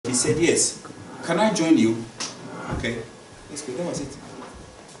said, yes. Can I join you? Okay. Let's go. That was it.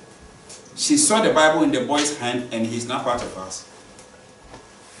 She saw the Bible in the boy's hand, and he's now part of us.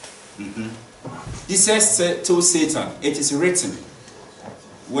 Jesus told Satan, it is written.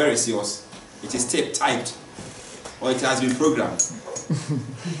 Where is yours? It is typed. Or it has been programmed.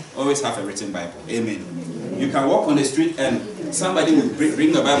 Always have a written Bible. Amen. You can walk on the street and somebody will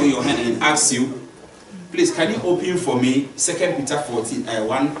bring the Bible in your hand and ask you, please, can you open for me 2 Peter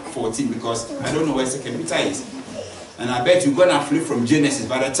 1:14, because I don't know where 2 Peter is. And I bet you're going to flip from Genesis.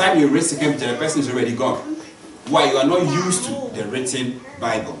 By the time you read 2 Peter, the person is already gone. Why? You are not used to the written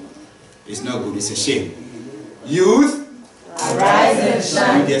Bible. It's not good. It's a shame. Youth, arise and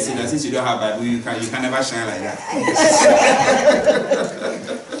shine. Yes, since you don't have Bible, you can never shine like that.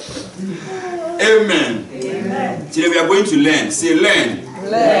 Amen. Amen. Today we are going to learn. Say learn.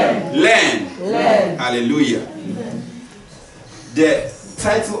 Learn. Learn. Learn. Hallelujah. The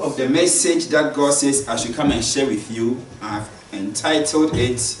title of the message that God says I should come and share with you, I've entitled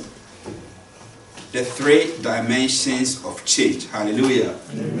it The 3 Dimensions of Change. Hallelujah.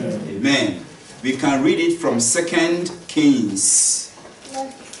 Amen. Amen. We can read it from 2 Kings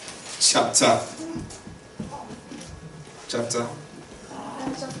chapter 4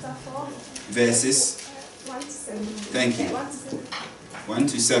 verses 1 to 7. Thank you. 1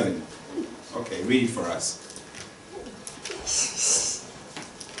 to 7. Okay, read it for us.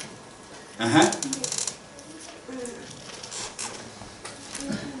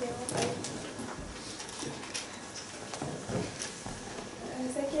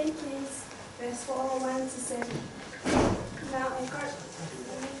 Second Kings, verse 4, 1 to 7. Now I got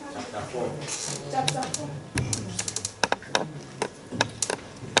chapter 4.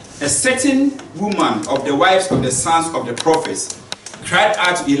 A certain woman of the wives of the sons of the prophets cried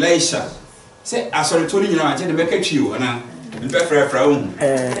out to Elisha. Say, I saw the Tony, you know, I didn't make it you, and I'm very proud.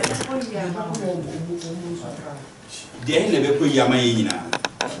 They never put Yamayina.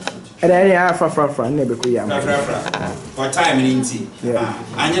 And then I for never could yam. For time in tea.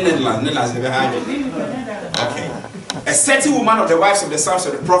 And you never had it. Okay. A certain woman of the wives of the sons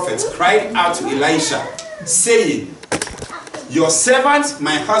of the prophets cried out to Elisha, saying, your servant,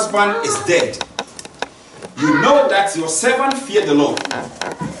 my husband, is dead. You know that your servant feared the Lord.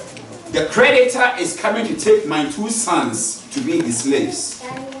 The creditor is coming to take my 2 sons to be his slaves.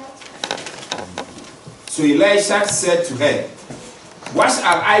 So Elisha said to her, what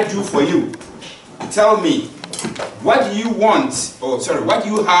shall I do for you? Tell me, what do you want? What do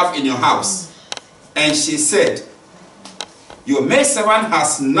you have in your house? And she said, your maidservant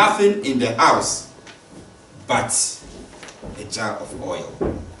has nothing in the house but a jar of oil.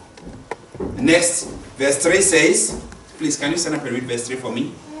 Next, verse 3 says, please, can you stand up and read verse 3 for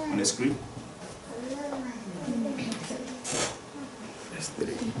me on the screen?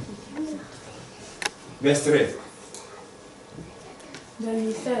 Verse 3. Then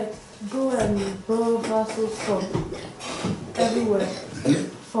he said, go and borrow vessels from everywhere,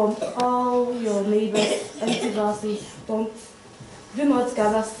 from all your neighbors, empty vessels. Do not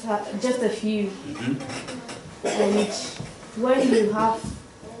gather just a few. And when you have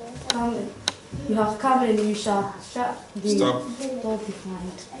come and you shall shut the door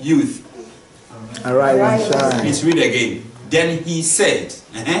behind. Youth. Arise and shine. Please read again. Then he said,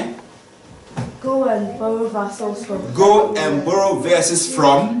 go and borrow vessels from go and borrow verses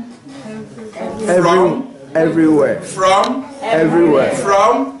from everywhere. From Everywhere.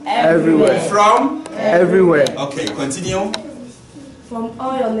 From Everywhere. From Everywhere. Okay, continue. From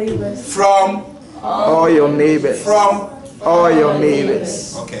all your neighbors. From all your neighbors. From all your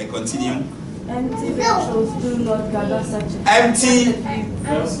neighbors. Okay, continue. Empty vessels, do not gather such a Empty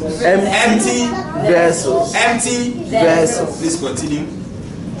vessels. Empty vessels. Please continue.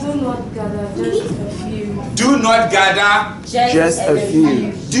 Do not gather just a few. Do not gather just a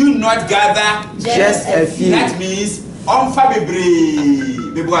few. Do not gather just a few. That means unfavorably.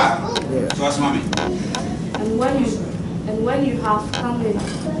 And when you have come in,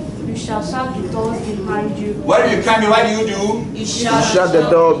 you shall shut the doors behind you. When you come in, what do? You shut the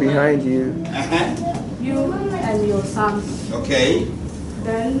door behind you. You and your sons. Okay.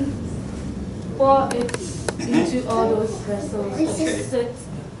 Then pour it into all those vessels. Okay.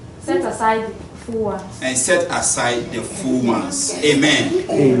 Set aside the full ones. And set aside the full ones. Amen.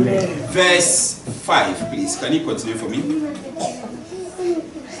 Amen. Verse 5, please. Can you continue for me?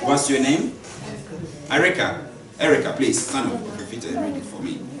 What's your name? Erica. Erica, please stand up. Repeat and read it for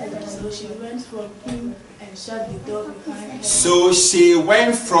me. So she went from him and shut the door behind her. So she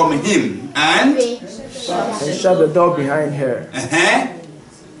went from him and shut the door behind her. Behind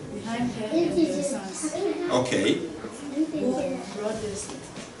her and her sons. Okay. Brothers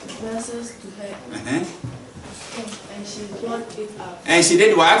dresses to her, and she poured it out. And she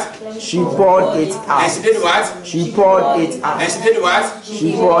did what? She poured it And out. she did what? She poured it out. And she did what?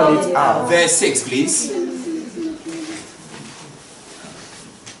 She poured it out. Verse 6, please.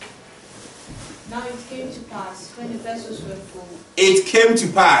 Now it came to pass when the vessels were full. It came to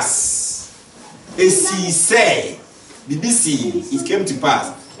pass. She said, BBC, it came to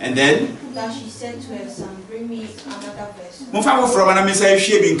pass. And then? That she said to her son, bring me another vessel. And And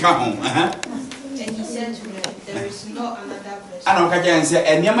he said to her, there is not another vessel. I don't say,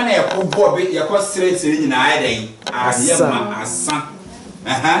 and your money, a boy, your cost straight in I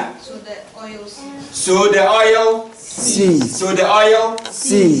So the oil ceased. So the oil Cease. So the oil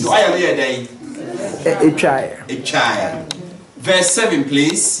Cease. So oil here day. A child. A child. Verse 7,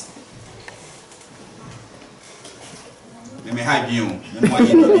 please. Let me hide you.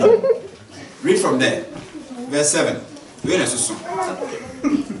 Read from there. Verse 7. Then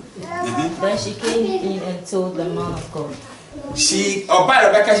she came in and told the man of God. She by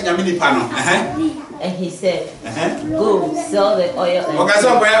Rebecca she nyamini pano. And he said, go sell the oil and Okay,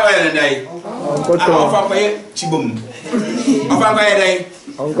 so oil and day. Uncle Tom. Chibum. Day.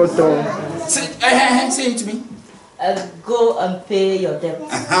 Uncle Tom. Say it to me. go and pay your debt.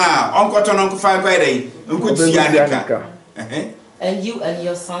 Uncle Tom, Uncle Fire Day. Uncle Tianica. And you and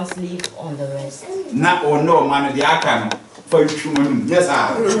your sons live on the rest. Na or no man the akan for you. Yes,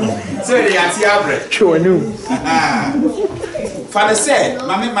 so they are Tiabre. Chonu. Father said,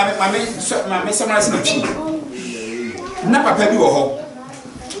 Mammy, summarize no cheap. Na papa bi wo ho.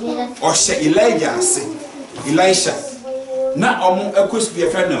 O she Elisha. Na omo ekos bi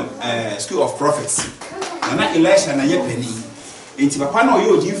friend school of prophets. Na Elisha na ye pani. Enti papa na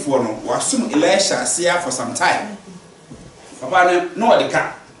oyo odifo no, wasum Elisha ase for some time. Papa no de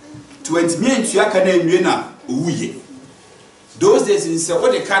ka 20 minutes you aka na nwie na owuye. Those days in say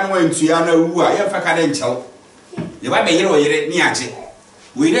what the can went to ya na wu a ye fa ka na nchew. Ye ba be yere o yere ni age.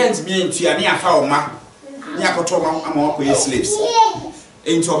 We rent me into ya ni afa o ma. Ni akoto ma ama o koye slaves.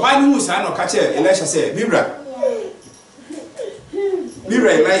 Enti oba ni hu sa na ka che Elisha say Mira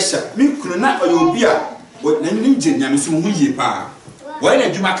Elisha mi kunu na obi a na ni nje nyame so hu yie pa. Wo na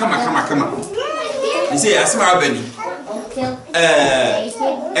dwuma kama. Ni say asema abani.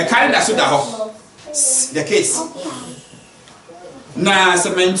 A carry that so da ho. The case. Na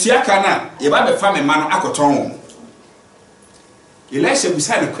sementia kana ye ba be fa me ma no akoton wo. Elisha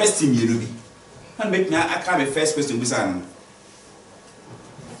busa the question you bi. And make me aka me first question busa no.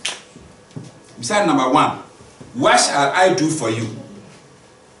 Busa number 1. What shall I do for you?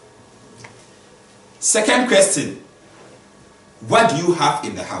 Second question. What do you have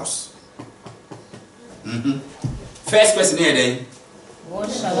in the house? First question here then. What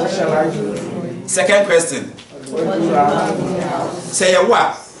shall I do? Second question. What do you have in the house? Say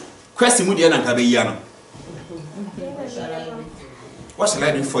what? Question mu dia na ka be yi ano. What shall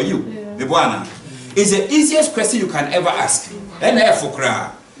I do for you? The Bwana. It's the easiest question you can ever ask. And for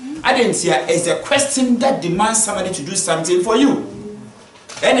cry. I didn't see it's a question that demands somebody to do something for you.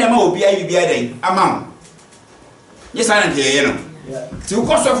 And am obi ayi bi adan amam. Yes I don't hear you know. Ti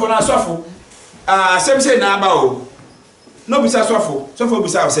ko sofo na sofo. Sem say na ba o. No bisa sofo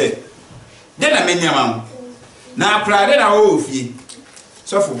bisa say. Den na menya mam. Na pra den na o fie.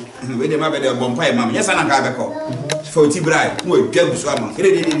 Sofo, we dey ma be dey bompa e mam. Yes I na ka be ko. For ti brai, no e dwa guso am.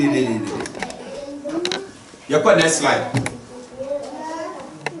 Your next slide.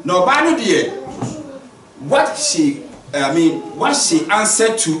 No, Banu dear, what she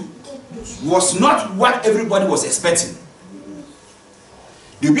answered to was not what everybody was expecting.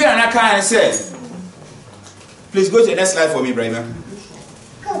 The beer and I said, please go to the next slide for me, Brahma.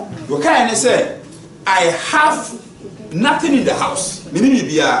 You can say, I have nothing in the house. Me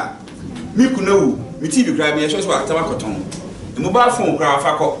kuno, me TV grab me, I show what Tamakoton. The mobile phone grab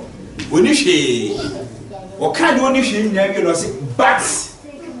Fako. When you say, what kind of only she never say,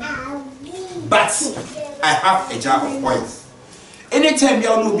 but I have a jar of oil. Anytime you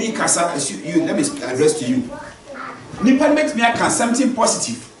will be kasa, you let me address to you. Nipa makes me a something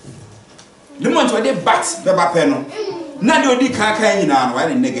positive. The moment where they bat beba peno, na de odi kaka nyina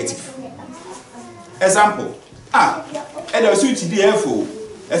no negative. Example. And I switch the info.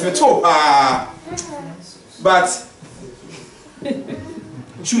 If you talk but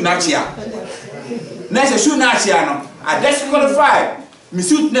shoe na chia. Next shoe na chia no. I just qualify. Me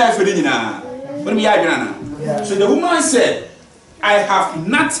suit na for nyina. What me adwana. So the woman said, I have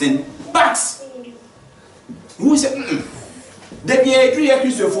nothing but. Who said, Then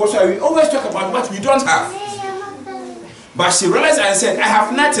we always talk about what we don't have. But she realized and said, I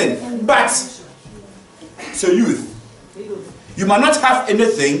have nothing but. So youth, You might not have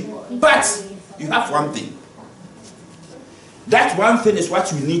anything, but you have one thing. That one thing is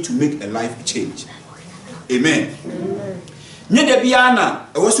what you need to make a life change. Amen.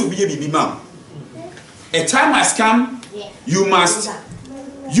 A time has come, you must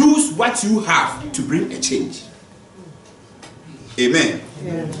use what you have to bring a change. Amen.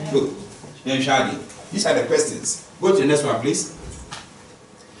 Good. These are the questions. Go to the next one, please.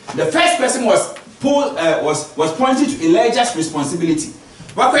 The first question was was pointing to Elijah's responsibility.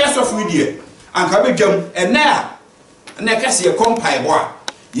 What kind of video? And Kabe Jam and now, and I can see a compile boy.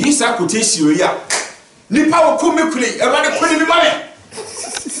 Yes, I could taste you. Nipa will come quickly around the queen money.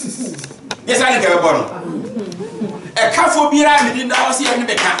 Yes, I get a bottle. A car for beer, I didn't know see any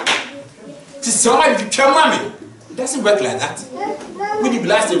better. To someone to tell mommy. It doesn't work like that. When you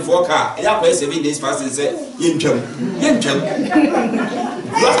blast him for a car, and after 7 days fast and say, Yin jump. You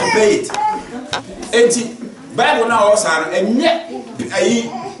have to pay it. And Bible now also, and yet,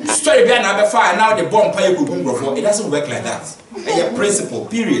 story behind number 5, now the bomb pay could before. It doesn't work like that. A principle,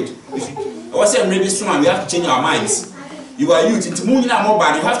 period. I was saying maybe soon we have to change our minds. You are youth into moving our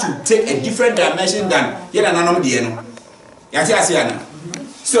mobile, you have to take a different dimension than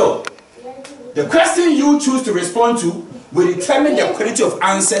so the question you choose to respond to will determine the quality of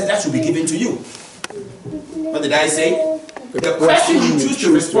answers that will be given to you. What did I say? The question you choose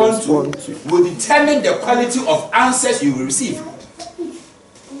to respond to will determine the quality of answers you will receive.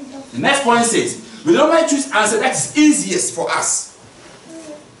 The next point says, we normally choose answer that is easiest for us.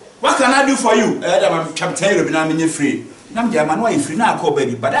 What can I do for you? I'm telling you, I'm free. I'm free now, call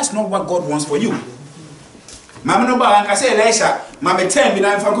baby, but that's not what God wants for you. Mama no ba I say Elisha, Mama tell me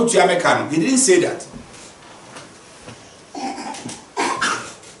now if I go to America. He didn't say that.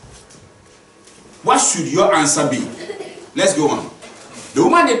 What should your answer be? Let's go on. The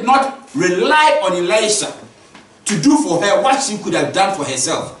woman did not rely on Elisha to do for her what she could have done for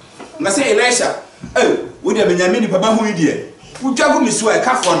herself. I say Elisha, oh, would have been a mini papa who did. Would you me so a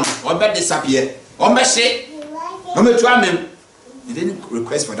cafon or bet disappear? Or me say, or me try him. He didn't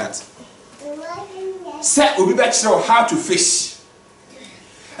request for that. Say, we bet you how to fish.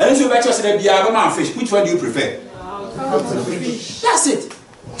 And so bet you say, be a man fish. Which one do you prefer? That's it.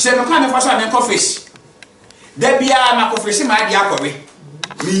 Say, no kind of fish. There be a mako fish, my dear.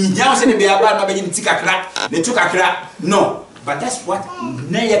 Me now say, be a bad baby in Tika crack. They took a crack. No, but that's what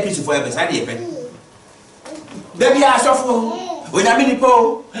Naya piece for ever. There be a soft when I mean,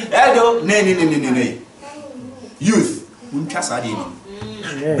 po, Edo, nay. Youth, bring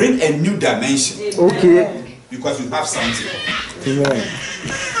a new dimension. Okay. Because you have something. Amen.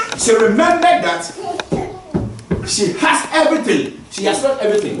 So remember that she has everything. She has got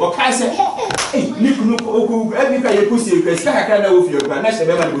everything. What can I say? Hey, who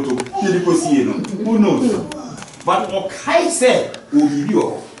knows? But what can I say will be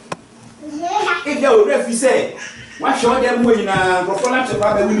you. If you will say, what show them when Profola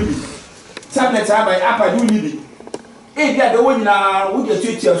Chapa will be? Tablet by Appa do need it. If you are the one with your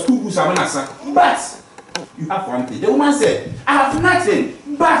teacher, school, but you have one thing. The woman said, I have nothing,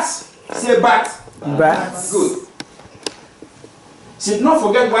 but say, but good. She did not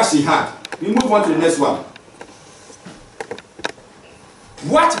forget what she had. We move on to the next one.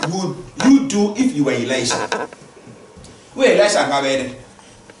 What would you do if you were Elisha? Where Elisha have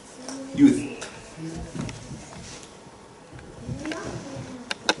youth.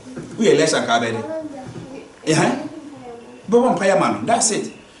 We Elisha Kabede. But one prayer man, that's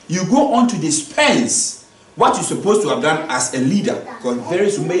it. You go on to dispense what you're supposed to have done as a leader, because there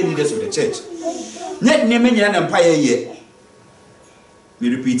is many leaders of the church. Net Nemen Empire ye. We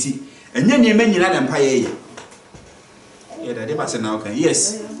repeat it. And then Nemen Empire ye. Yeah, that they now can.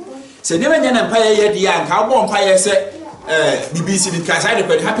 Yes. So Nemen Empire ye, the young cowboy empire said, BBC did catch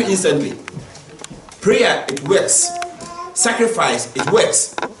it happen instantly. Prayer, it works. Sacrifice, it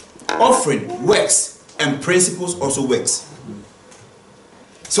works. Offering works. And principles also works.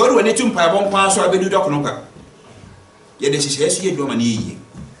 So when they took my bomb pass, I will do Doconoka. Yet this is here, do money.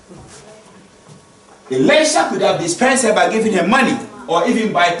 Elisha could have dispensed her by giving her money or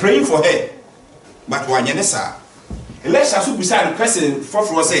even by praying for her. But one Yanessa. Elisha should be silent. Question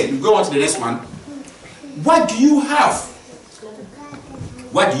 4 say, go on to the next one. What do you have?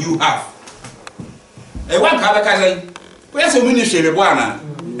 What do you have? A one Kabaka, where's a ministry, Buana?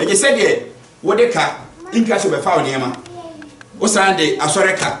 And you said, yeah, what they car, in case of a foul name. What's Sunday, a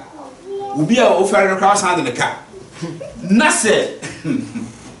sorry car? Will be offering a cross hand in the car. Nasse,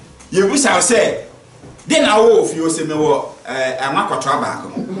 you wish I say, then I will if you say, no, I'm not a tobacco.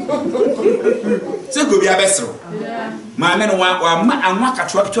 So go be a vessel. My men, I'm not a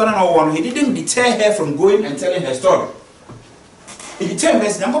truck to one. He didn't deter her from going and telling her story. It tells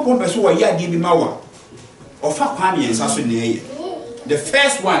us number one person who ya give mawa. Of kwami and saso ne. The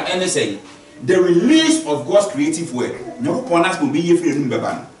first one, and they say, the release of God's creative work. No ponas will be free in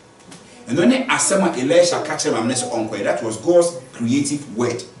Baban. And then Asema Elisha catch him uncle. That was God's creative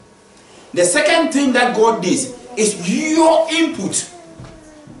word. The second thing that God did is your input.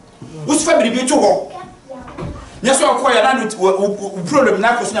 Which family be to go? Yes, so acquire land with problem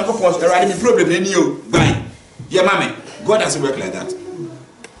now because you're writing the problem in you. Bye. Yeah, mommy. God doesn't work like that.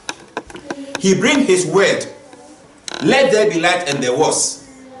 He brings his word. Let there be light, and there was.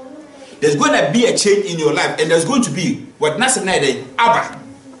 There's going to be a change in your life, and there's going to be what Nassim Naide Abba.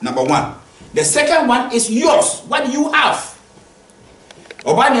 Number one. The second one is yours. What do you have?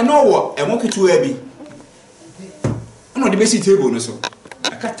 Obanya no what? And walk it to heavy. I'm not the basic table, no so.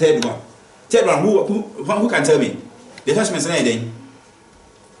 I can't tell one. Tell one who can tell me? The first person I did.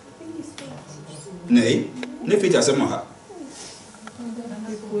 Nay, no feature somehow.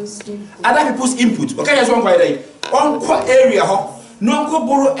 Other people's input. Okay, there's one quite on area, no go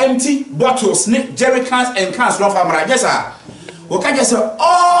borrow empty bottles, jerry cans and cans from Famara. Yes, sir. Okay, just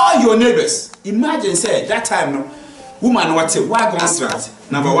all your neighbors. Imagine, say, that time, no woman, what's a wagon strat,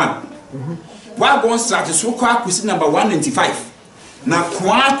 number one. Wagon strat is so called pussy number 195. Now,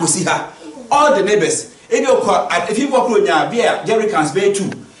 Kwan pussy her, all the neighbors. If you walk on your beer, jerry cans bear 2.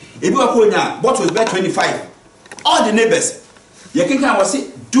 If you walk on your bottles bear 25. All the neighbors. You can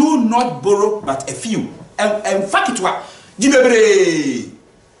say, do not borrow but a few. And fuck it what?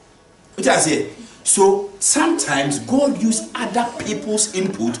 What I say? So sometimes God uses other people's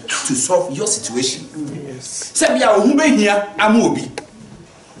input to solve your situation. Yes. Say we are here, Amobi.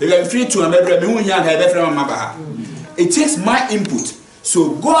 They are free to it takes my input.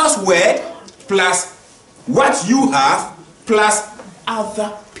 So God's word plus what you have plus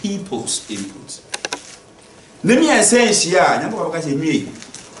other people's input. Let me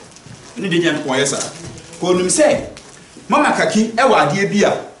say, Mama Kaki,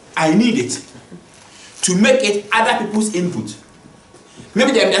 I need it to make it other people's input.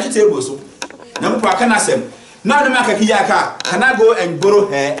 Maybe they are table so. Now, can I say, now the Makaki can I go and borrow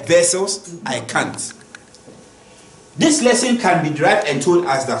her vessels? I can't. This lesson can be derived and told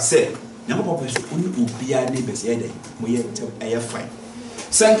as that said. Now, Papa is only be a neighbor's head. We are fine.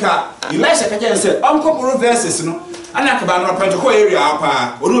 Senka, Elisha Kajan said, Uncle borrow verses, no, and I can not point to area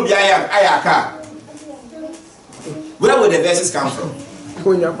up, or no be ayaka. Where would the verses come from?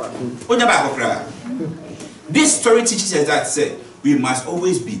 This story teaches us that say we must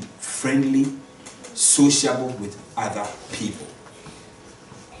always be friendly, sociable with other people.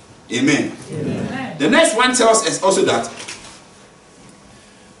 Amen. Amen. The next one tells us also that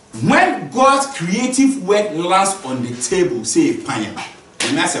when God's creative work lands on the table, say panya,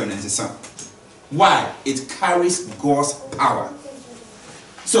 why? It carries God's power.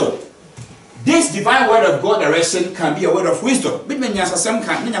 So this divine word of God direction can be a word of wisdom.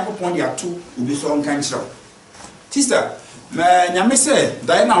 Sister,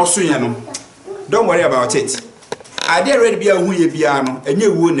 don't worry about it. I dare ready be a wee piano, and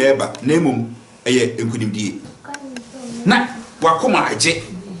you would never name him a year and couldn't be. Now, Wakoma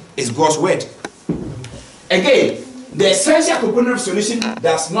is God's word. Again, the essential component of solution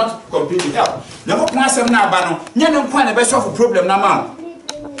does not completely help. Now, what some now, Bano, you don't find the best of a problem now.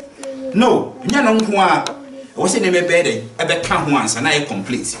 No, you don't want what's in a bed, I bet count once and I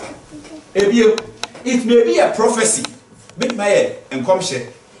complete. It may be a prophecy, big my head and come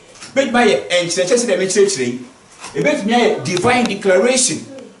share, big my head and church a bit me a divine declaration.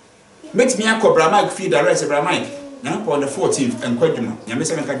 Makes me a cobra mic feed the rest of our mic. Now, on the 14th and Quadruma,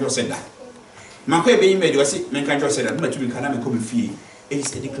 Yamisa Canjo said that. Macquay being made was it, Mancanjo said that much we cannot come fee. It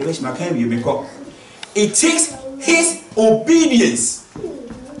is a declaration, Macquay, you may call. It takes his obedience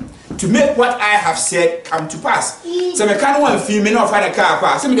to make what I have said come to pass. So, I can't want fee me not find a car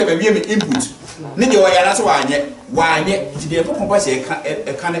pass. Some of them give me input. Need your that's why yet, to the purpose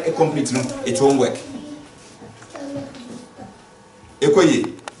a complete its own work.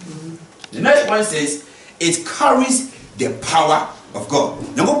 The next one says it carries the power of God.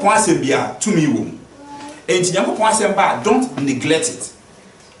 Number one says to me womb. And number one says don't neglect it.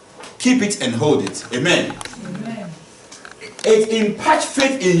 Keep it and hold it. Amen. Amen. It imparts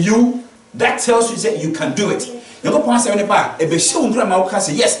faith in you that tells you that you can do it. Number one says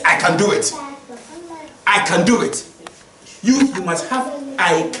yes, I can do it. I can do it. You must have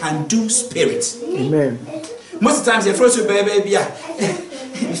I can do spirit. Amen. Most of the times, the first baby,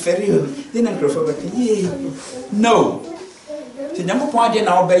 no. The number point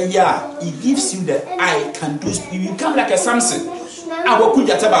now, it gives you that I can do. You become like a Samson. I will put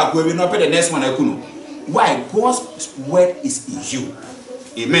your tobacco. We will not pay the next one. I couldn't. Why? God's word is in you.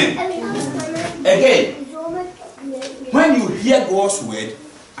 Amen. Again, when you hear God's word,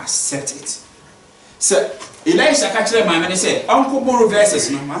 accept it. So, Elisha catched my man and said, Uncle borrow verses.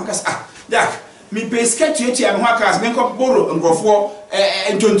 No, man, because Jack, me pay sketch you, and what cars make up borrow and go for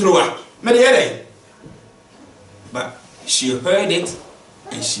and don't throw up. But she heard it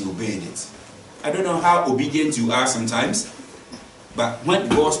and she obeyed it. I don't know how obedient you are sometimes, but when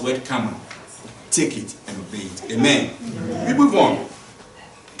God's word comes, take it and obey it. Amen. We move on.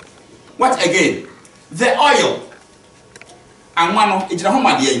 What again? The oil. And one of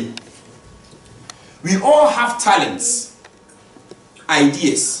we all have talents,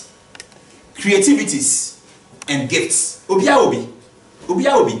 ideas, creativities, and gifts. Obia obi.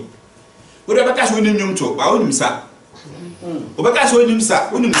 We don't catch winning to Baunimsa. Obacas winning sa,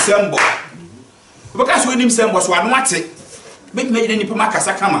 winning sembo. Obacas winning sembo, so I want it. Make me any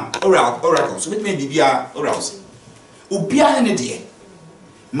Pamakasakama, oracles, make me be orals. Ubia and a dear.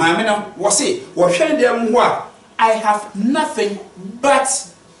 My man was it, was sharing them what I have nothing but.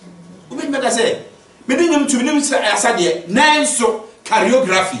 What make I say? Medium to minimum as I did, nine so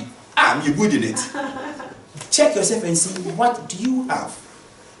choreography. You're good in it. Check yourself and see what do you have.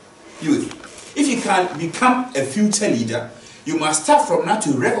 Youth. If you can become a future leader, you must start from now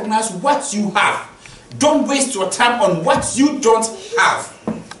to recognize what you have. Don't waste your time on what you don't have.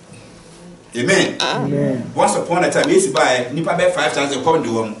 Amen. Amen. Once upon a time, he used to buy Nipa 5 times a pound.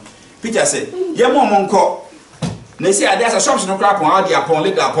 Peter said, "Yemo monko." They say there's a shop no crap on the upon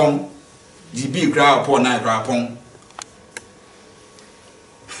little upon GB crowd upon night crowd upon.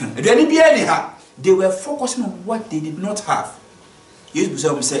 They were focusing on what they did not have. He used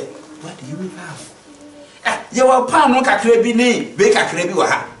to say, "What do you have?" You were pound no kakrebi ne, bake kakrebi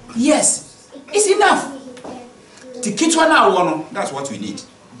waha. Yes. It's enough. To catch one hour, that's what we need.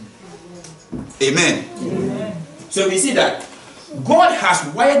 Amen. Amen. So we see that God has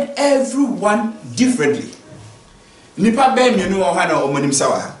wired everyone differently. Nipa ben you know how na omonim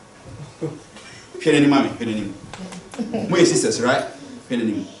sawa. Hwene ni mami, hwene ni. My sisters, right? Hwene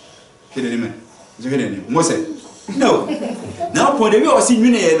ni. Mo say, no. Now for the way we see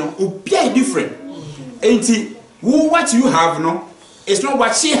you no, obi different. Enti what you have no, it's not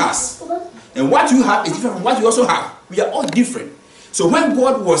what she has. And what you have is different from what you also have. We are all different. So when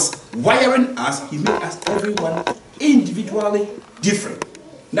God was wiring us, He made us everyone individually different.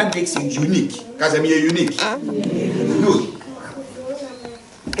 That makes you unique. Because I'm unique. Good.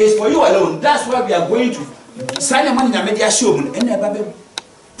 It's for you alone. That's why we are going to sign a man in a media show and never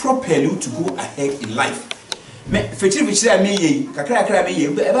propel you to go ahead in life. Amen.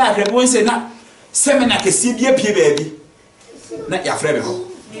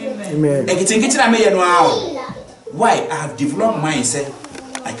 Why? I have developed mindset.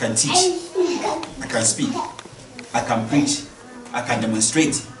 I can teach, I can speak, I can preach, I can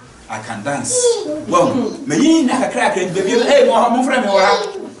demonstrate, I can dance. Well, me na crack baby. Hey, my friend,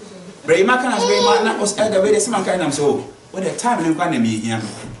 so when the time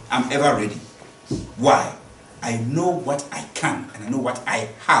I'm ever ready. Why? I know what I can and I know what I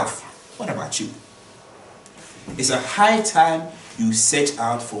have. What about you? It's a high time you search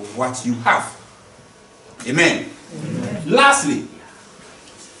out for what you have. Amen. Amen. Lastly,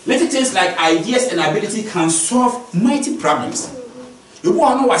 little things like ideas and ability can solve mighty problems. You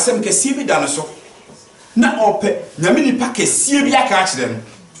want to know what some can see me done so. Na ope, na mini pa kesi bi aka ach dem.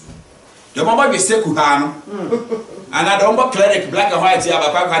 Your mama be say kuhano. And I don't cleric black and white here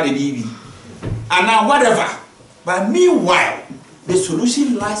about the DB. And now whatever. But meanwhile, the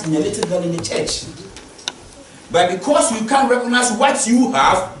solution lies in a little girl in the church. But because you can't recognize what you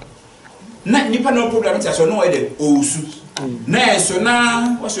have, not nipa no problem. So no way osu. Nah, so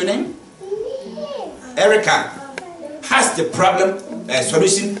now what's your name? Erica has the problem,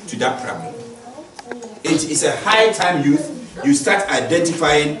 solution to that problem. It is a high time you start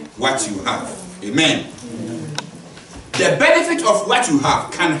identifying what you have. Amen. The benefit of what you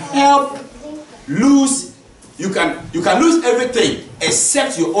have can help lose. You can lose everything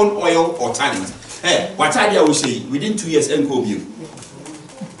except your own oil or talent. Hey, what I will say within 2 years and go you.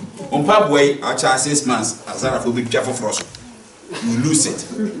 On Pabway, our child 6 months, as I will be careful for us. You lose it.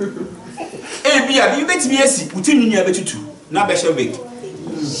 Hey, you bet me yes, between you and two. Now better big.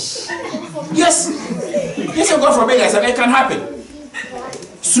 Yes. Yes, I go for beggars, and it can happen.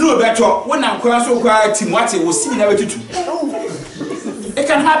 Slow better when I'm quite so quiet, Timothy will see never to two. It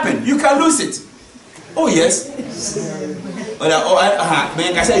can happen. You can lose it. Oh yes.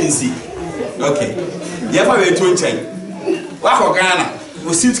 Man, I said you see. Okay. Therefore, we're 20. Wako Ghana,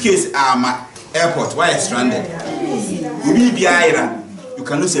 with suitcase airport. Why stranded? You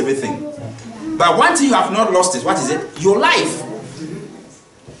can lose everything. But one thing you have not lost is, what is it? Your life.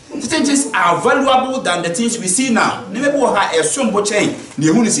 Certain things are valuable than the things we see now.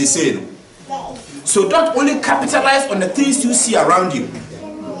 So don't only capitalize on the things you see around you.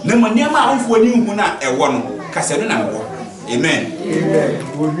 Amen.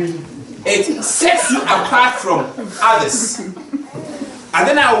 It sets you apart from others. And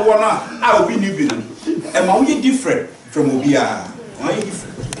then I will be new. And I will be different from Obia.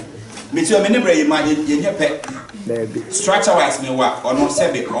 Structure wise, me work or not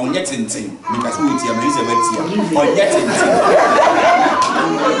seven or yet in thing. Because we or yet in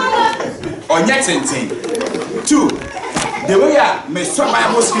or yet in thing. Two, the way I may stop my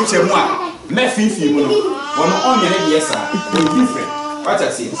most scripture more, me fifi mono, one on your yes, sir, different. What I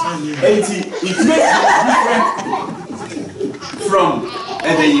say, it makes you different from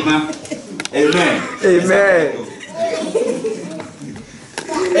Amen. Amen.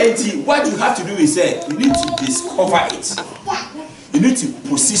 And what you have to do is say you need to discover it, you need to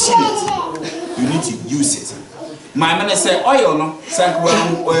position it, you need to use it. My man say oil no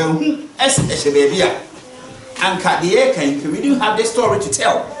oil baby and we didn't have the story to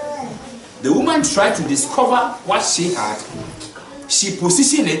tell. The woman tried to discover what she had, she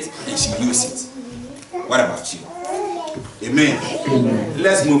positioned it and she used it. What about you? Amen.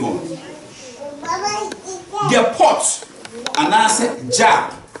 Let's move on. The pot and I said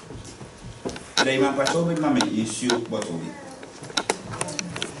jar. The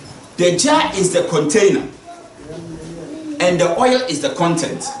jar is the container and the oil is the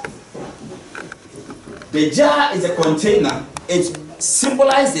content. The jar is a container. It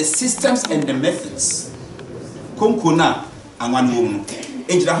symbolizes the systems and the methods. Kunkuna and one woman.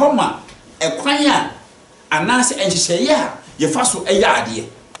 In the homa, a kwanya, and answer and she ya, you fast a yard. You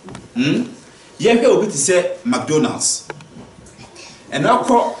will be to say McDonald's. And I'll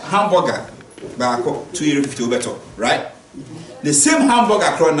call hamburger, but I call €2.50 better, right? The same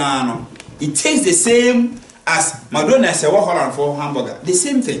hamburger, cronano, it tastes the same as McDonald's and for hamburger. The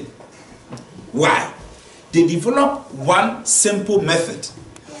same thing. Why? They develop one simple method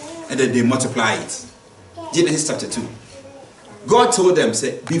and then they multiply it. Genesis chapter 2. God told them,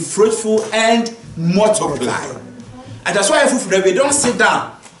 say, be fruitful and multiply. And that's why we don't sit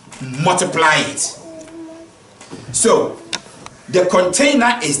down, multiply it. So, the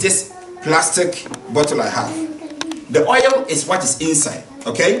container is this plastic bottle I have. The oil is what is inside,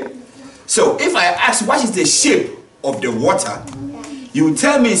 okay? So, if I ask what is the shape of the water, you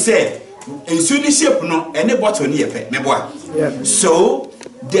tell me, say, in Swedish shape, no, any bottle near pet, Yeah. So,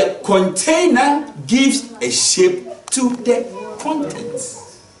 the container gives a shape to the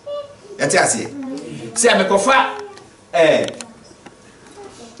contents. That's what I say. Say, I'm a cofa,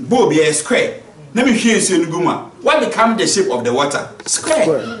 Bobby a square. Let me hear you, Guma. What becomes the shape of the water? Square.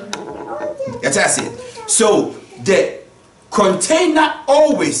 That's what I say. So, the container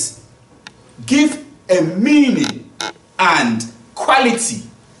always gives a meaning and quality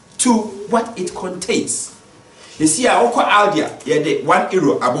to what it contains. You see, I will call Aldia, yeah,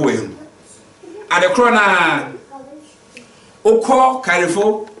 €1 above him. At the corner, Oko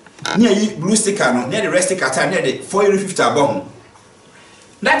Carifo, near blue sticker, near the rest sticker, near the €4.50 above.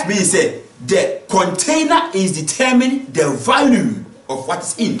 That means that the container is determining the value of what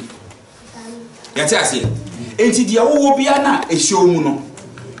is in. That's what I say. And the Obiana is showing no.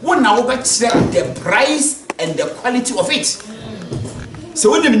 One now check the price and the quality of it.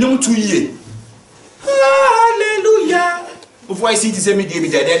 So when you know 2 years, hallelujah. Before I see it, say me,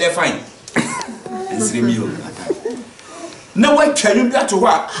 David, they're fine. And see me. Now I tell you that to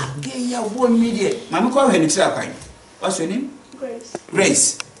what? They are one media. Mamma call her in. What's your name? Grace.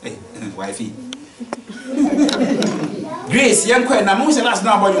 Grace. Hey, wifey. Grace, young queen, I'm most last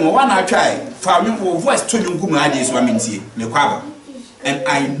now, but you want to try. For you, voice to you, good ideas, and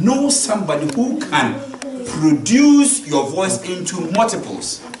I know somebody who can produce your voice into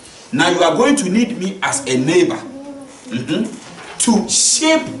multiples. Now you are going to need me as a neighbor to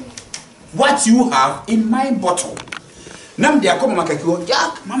shape what you have in my bottle. Now they are coming,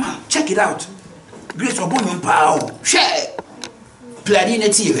 Jack, Mama, check it out. Grace, or boy, pow, share. Playing a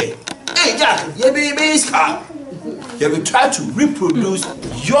TV. Hey Jack, your baby is calm. You will try to reproduce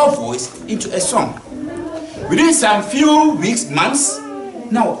your voice into a song. Within some few weeks, months,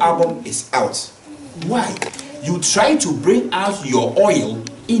 now album is out. Why? You try to bring out your oil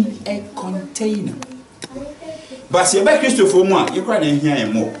in a container. But you back Christopher more, you can't hear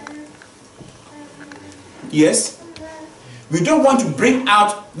more. Yes? We don't want to bring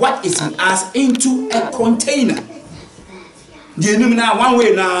out what is in us into a container. You know now one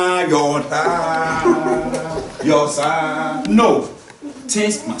way now your son. No,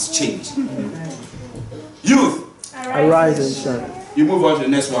 things must change. Youth, Arise and shine. you move on to the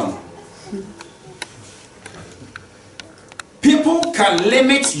next one. People can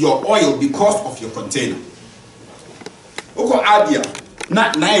limit your oil because of your container. Oko adia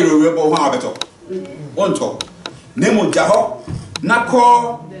na iro webo ho abeto. Onto. Nemo jaho na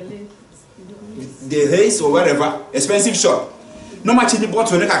call the haze or wherever expensive shop. No much in the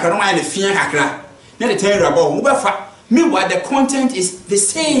bottle no kakra no wine the fia kakra. Na the 10 rabo wo befa. Meanwhile the content is the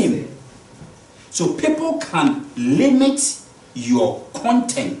same. So people can limit your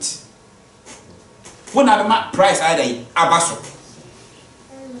content. When I price either abaso.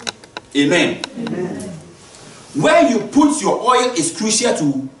 Amen. Amen. Where you put your oil is crucial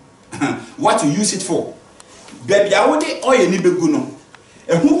to what you use it for. Baby, I would oil ni beguno.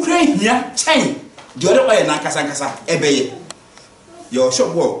 And who crane here chain the other oil na kasa ebeye. Your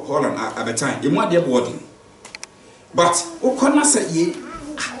shop work hold on at a time. You want their body. But Okona said ye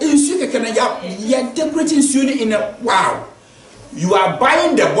you're decorating soon in a wow. You are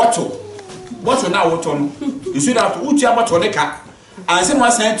buying the bottle. Bottle now what on? You should have to put your bottle on the car. And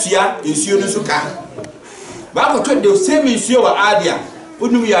someone sent to you in Siono car. But the same in Sio Adia.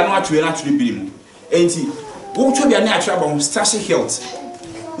 What do we are not to actually be? Ain't he? Won't you be a natural bomb, Stasha Health?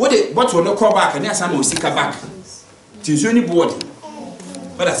 What the bottle no call back and yes, I'm sick back. Tis only body.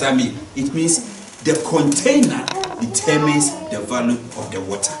 What does that mean? It means the container determines the value of the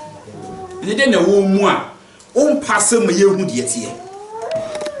water. And then the one pass me here.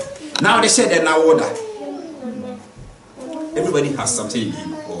 Now they said that now order. Everybody has something in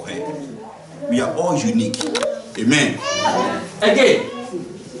him or her. We are all unique. Amen. Again,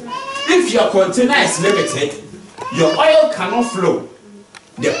 if your container is limited, your oil cannot flow.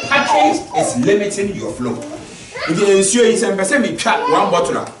 The package is limiting your flow. If you ensure it's a person me chat one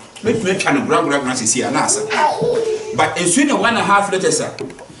bottle, make me can grab here and answer. But ensure 1.5 liters, sir.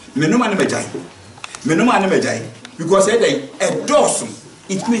 Menuma nemejai. Because a dozen,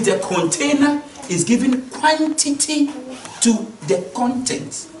 it means the container is giving quantity to the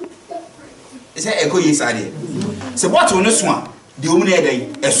content. Is that echo yes idea? So what on this one? The only day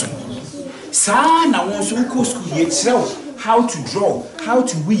eson. Sa na won so ko school here how to draw, how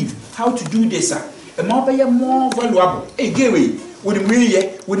to weave, how to do this. A more valuable. Again,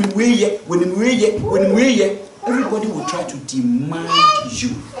 everybody will try to demand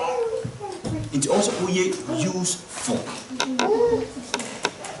you. It's also useful.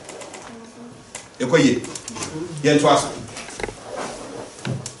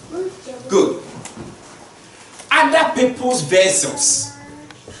 Good. Other people's vessels.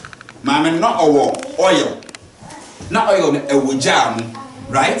 Mama, not our oil. Not oil, a jam,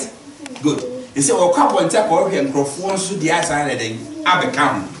 right? Good. You say, oh, couple and tap or and perform to the outside of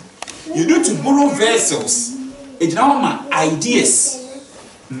you need to borrow vessels. It's normal ideas,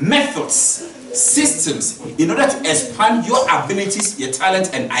 methods, systems in order to expand your abilities, your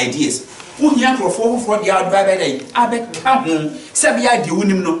talent, and ideas. Who here perform for the out by day? Abe come Sabia di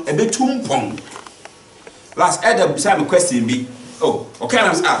unimno, a bit tumpong. Last Adam, some question be, oh, okay,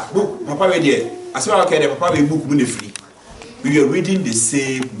 I'm book, Papa, dear. As well, okay, the Papa book money free. We are reading the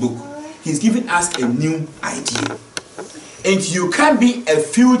same book. He's giving us a new idea. And you can't be a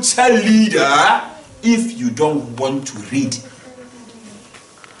future leader if you don't want to read.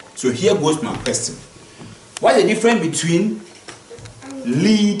 So here goes my question. What's the difference between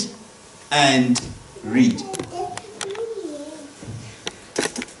lead and read?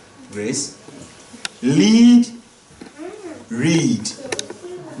 Grace? Lead, read.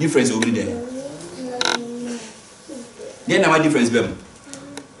 Difference over there. Then what difference, Bem?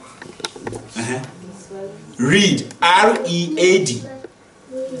 Read, R-E-A-D.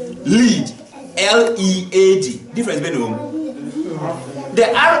 Lead, L-E-A-D. Difference, Bem? The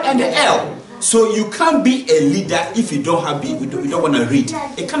R and the L. So you can't be a leader if you don't have you don't want to read.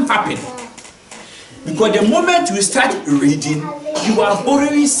 It can't happen. Because the moment you start reading, you are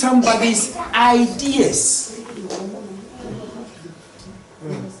borrowing somebody's ideas.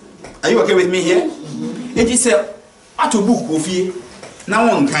 Are you okay with me here? It is a auto book of you. Now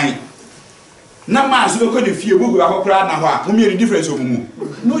one kind. Now man so go the fear book about crowd now. Who the difference of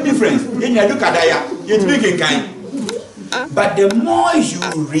no difference. Then you look at that. You're speaking kind. But the more you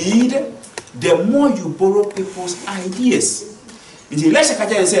read, the more you borrow people's ideas. In let's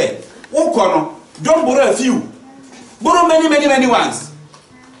say, oh, don't borrow a few. Borrow many ones.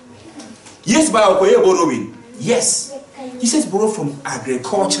 Yes, by borrowing. Yes. He says borrow from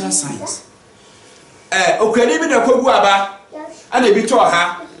agricultural science. Okay, maybe the Koguaba, and a bit of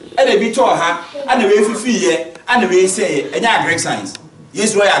her, and a bit of her, and a way for fear, and a way say, and agric science.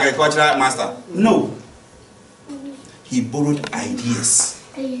 Yes, why agricultural master? No. He borrowed ideas.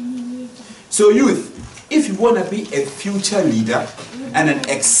 So youth, if you want to be a future leader and an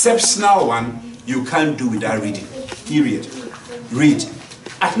exceptional one, you can't do without reading. Period. Read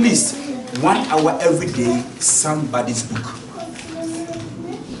at least 1 hour every day somebody's book.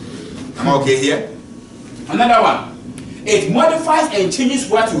 Am I okay here? Another one. It modifies and changes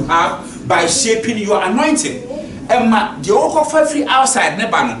what you have by shaping your anointing. Emma, the oko free outside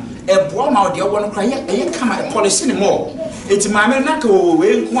nebano. A broma the one cry a come a polish anymore. It's my man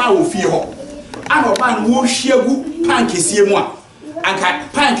we will feel. I'm a man who shagu pankesi moi. And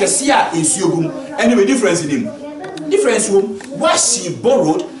pankesia is yogum. Anyway, difference in him. Difference what she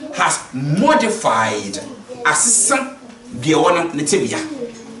borrowed has modified assistant the one netibia.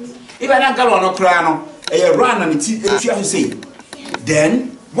 If I don't go on a crown, a run and it say,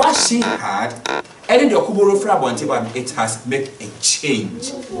 then what she had, and the Okuboro Frabonte, but it has made a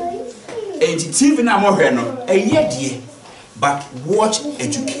change. And it's even a more a year, but watch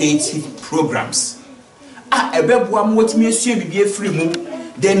educative programs. A baby what me be a free move,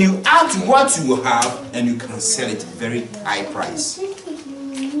 then you add what you have and you can sell it very high price.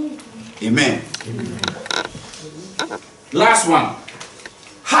 Amen. Last one.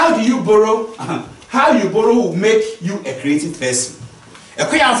 How do you borrow? How you borrow will make you a creative person. A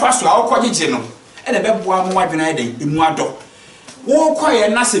queer fast our college general and a baby one more than I did in one door. Oh,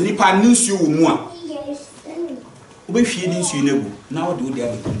 quiet, nothing nipa news you more. We finish you know. Now do the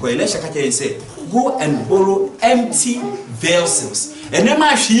other. Say, go and borrow empty vessels. And then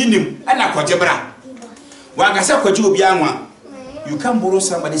my him and a quadjabra. You can borrow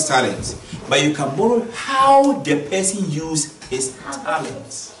somebody's talent, but you can borrow how the person used his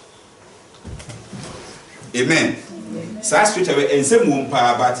talents. Amen. So straight away and same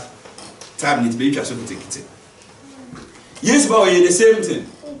power, but time needs to be just to take it. Yes, but the same thing.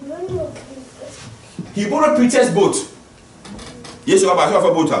 He borrowed Peter's boat. Yes, you have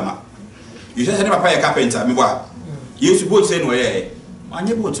a boat, Ama. You just never pay a carpenter. Me what? Yes, you boat saying where? Man,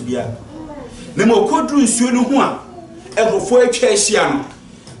 you boat to be a. Nemo could do soon one. Ever for a chair,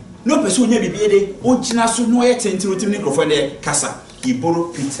 no person may be a original so no yet into the microphone casa. He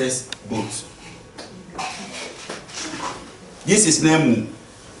borrowed Peter's boat. This is Nemu.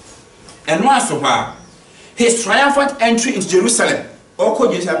 And once of her, his triumphant entry into Jerusalem. Or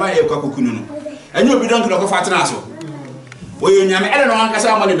could you have my Kakukuno? And you'll be donkey of Fatanaso. Well, you never had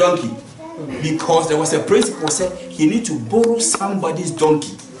a donkey. Because there was a principle said he need to borrow somebody's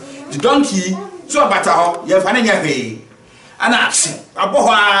donkey. The donkey, so about you have an enemy. And action.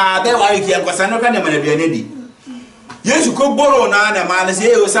 A there were here was another name and a lady. Yes, you could borrow now, and man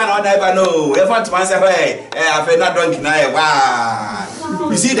say, oh, son, I never know. If I answer, hey, I've not donkey now. Wow.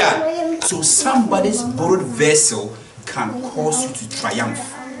 You see that? So somebody's borrowed vessel can cause you to triumph.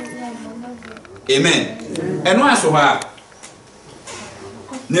 Amen. And once of her,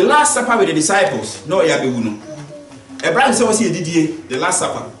 the Last Supper with the disciples, no Yabuno. Abraham said, the Last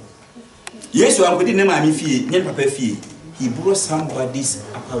Supper. Yes, you are putting them on me fee, near Papa fee. He borrowed somebody's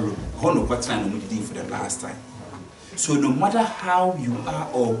apparel, Hono Patran for the last time. So no matter how you are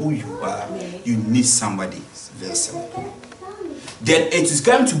or who you are, you need somebody's vessel. Then it is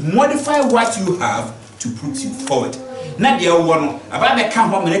going to modify what you have to put you forward. Not the other one. About the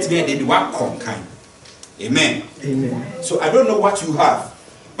camp 1 minute there, they work kind. Amen. Amen. So I don't know what you have,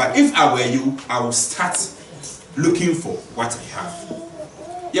 but if I were you, I will start looking for what I have.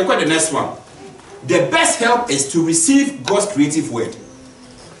 You've got the next one. The best help is to receive God's creative word.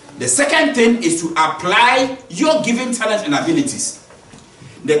 The second thing is to apply your given talents and abilities.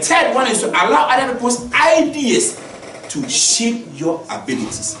 The third one is to allow other people's ideas to shape your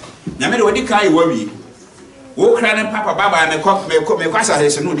abilities. Now, me what can you worry? Wo crying papa baba and me kwasa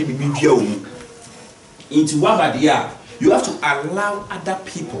say no dey be bia omu. Into what dia, you have to allow other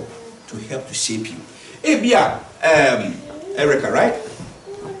people to help to shape you. Ebia Erica, right?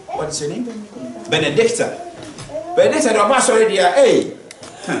 What's your name? Benedicta. Benedicta do pass already hey.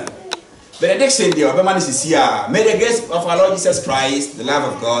 Benediction dear, Obama is here. May the grace of our Lord Jesus Christ, the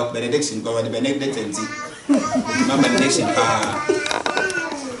love of God, benediction, God, the benediction. Benediction.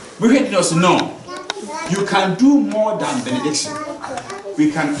 We had us know you can do more than benediction.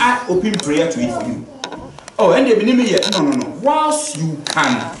 We can add open prayer to it for you. Oh, and the minimum yet. No. Whilst you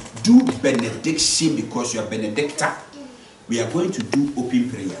can do benediction because you are benedictor, we are going to do open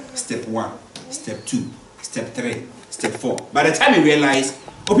prayer. Step 1, step 2, step 3, step 4. By the time you realize,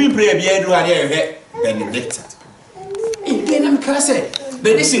 open prayer be able to benedictor.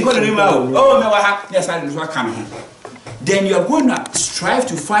 Benediction called him out. Oh, no, yes, I didn't come. Then you are going to strive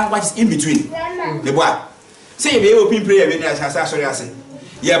to find what is in between. The boy. Say you open prayer when I say,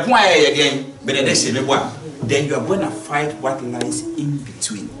 you are point again, benediction, then you are going to find what lies in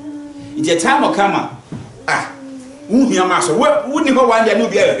between. In the time will come, Ah, who hear master? What wouldn't go one day? No,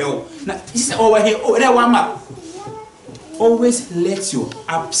 be a now, this is over here. Oh, that one map. Always let your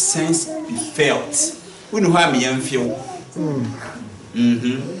absence be felt. We know how me and feel.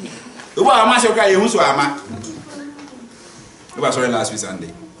 The one I'm not sure you who's ama. You were sorry last week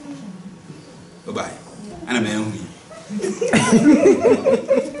Sunday. Bye. And I'm a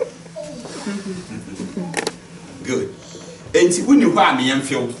good. And when you have me and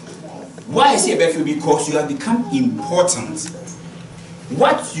feel, why is it better? Because you have become important.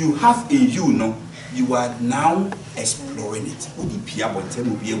 What you have in you, no, you are now exploring it.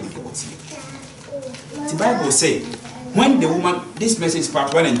 The Bible says, when the woman, this message is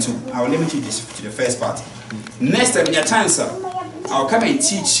part 1 and 2. I will limit you this to the first part. Next time in your chance, I'll come and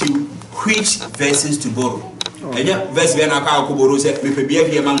teach you which verses to borrow. And your verse when I call borrow said, "We be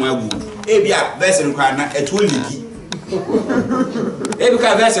here among my womb." Ebia verse require na it will leak.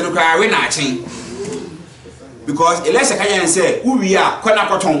 Ebia verse require we na chin. Because Elisha can say, "Who we are, kwana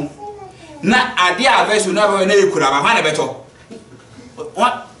koton." Na adia verse we never na ekura ba hwan beto.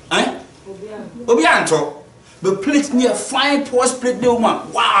 What? Obia anto. But plate me a fine post plate the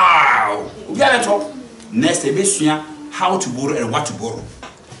woman. Wow! Obia beto. Next ebesua how to borrow and what to borrow.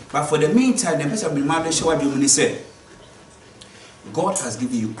 But for the meantime, the person will be show what you say. God has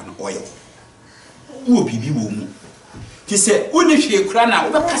given you an oil. He said,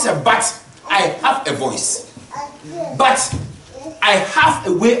 "But I have a voice. But I have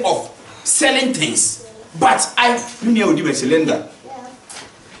a way of selling things. But I need a cylinder.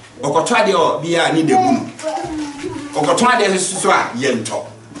 Or try the be a need the boom. Or try the yento.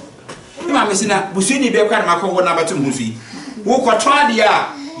 You are missing a Busini Bekan Mako number 2 Musi. Who try the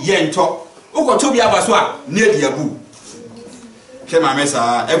yento. Uko to be abaswa near the abu. Kema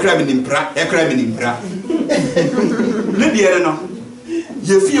mesa ekramin impra. Lydia no.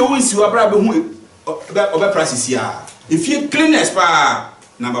 Ye feel once you are brave who over prices here. If you cleanness pa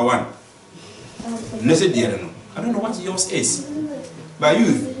number 1. Nesse dear no. I don't know what yours is. But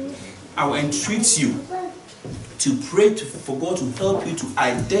you, I will entreat you to pray for God to help you to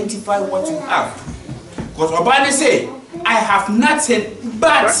identify what you have. Because Obama say, I have nothing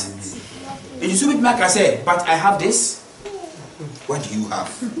but. And you see what Mark said, but I have this. What do you have?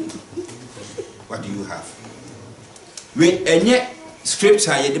 What do you have? When any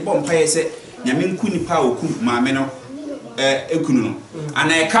scripture, the Bompire said, Yamin Kunipa oku mameno ekuno.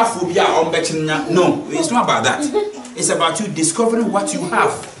 And I can't phobia on betting. No, it's not about that. It's about you discovering what you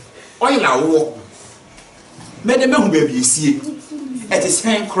have. Oil our war. Madam who baby see it is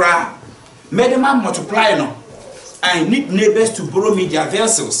hand cry. Madam multiply no. I need neighbors to borrow me their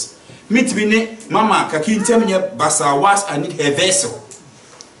vessels. Meet me, Mama, Kakin tell me Basawas, I need her vessel.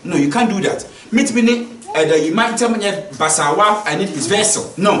 No, you can't do that. Meet me, you might tell me Basawa, I need his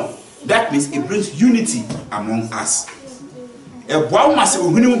vessel. No, that means it brings unity among us. A wow must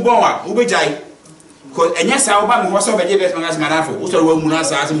who boa, Ubejai. Because and yes, I'll buy what's over there as Manafo, also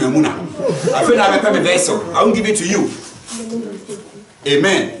Munas as Muna. I feel I have a vessel, I will give it to you.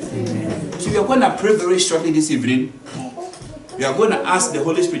 Amen. So we are going to pray very shortly this evening. We are going to ask the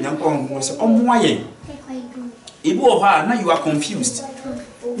Holy Spirit, now you are confused.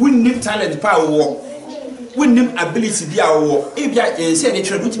 We need talent, power, we need ability, be our war. If you say they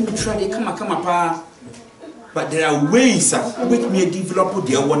try to come. But there are ways which may develop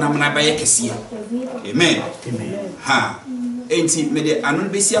the one I'm not by a Amen. Ha. Ain't may the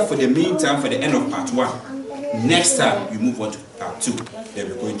anonymous for the meantime for the end of part 1. Next time we move on to part 2. Then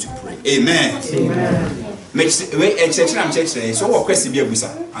we're going to pray. Amen. Amen. Wait, I'm checking. So what question be a busa?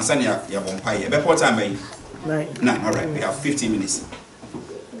 And Sunny, you have 1 pie. About what time, baby? 9. All right. We have 15 minutes.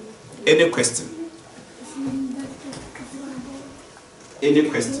 Any question? Any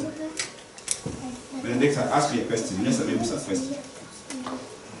question? Benedicta, ask me a question. Yes, I may busa question.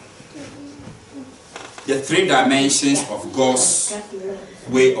 The 3 dimensions of God's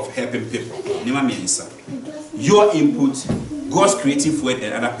way of helping people. Your input, God's creative word,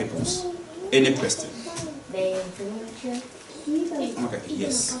 and other people's. Any question? Okay,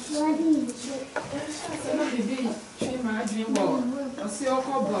 yes.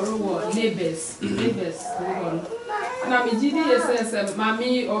 Na mi jidi yes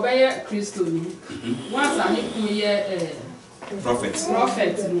mami obeye Kristo ni. Once ani kun ye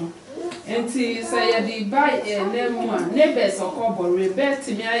prophet no. Enti say ye di buy name one neighbors okobore bet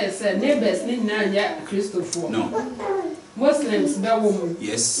me aye say neighbors ni na ya Kristo fo. No. Muslims be wo.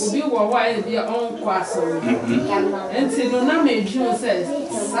 Yes. Obi wo wa e bi on kwaso. Enti no na me dwon say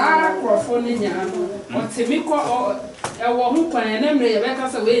sa krofo ni nya no. Otimi ko e wo hu kwan na mre ye be ka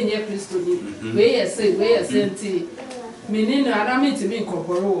say we nye Kristo ni. We ye say enti menino ara me timi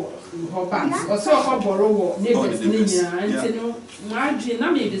nkoporo Hobart. Or so a borrow neighbors and Margie,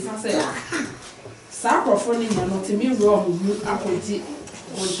 na me this I said. Sacrificing and not to me wrong, you appointed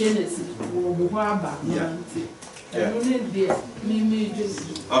or Genesis or Waba.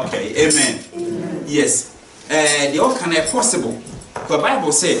 Okay, amen. Yes. The all kind of possible. The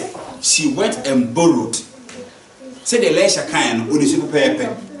Bible said she went and borrowed. Say the leisure kind with the super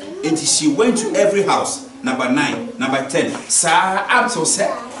paper. And she went to every house. Number 9, number 10. Sir, up to say.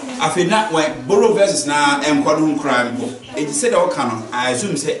 I feel not when borrow versus now and call crime. It said all kind of, I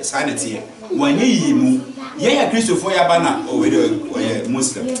assume, say sanity. When you move, yeah, Christopher Yabana, or whether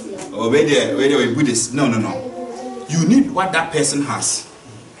Muslim, or whether Buddhist. No. You need what that person has.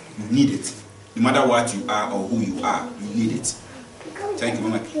 You need it. No matter what you are or who you are, you need it. Thank you,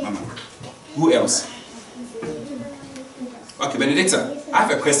 Mama. Who else? Okay, Benedicta, I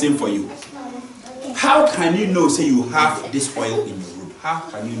have a question for you. How can you know, say you have this oil in your room? How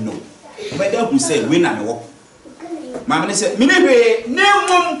can you know? Whether who said, when I walk. Mama said, no,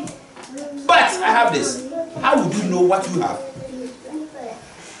 but I have this. How would you know what you have?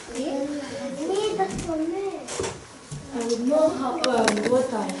 I would know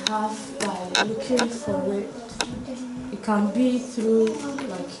what I have by looking for it. It can be through,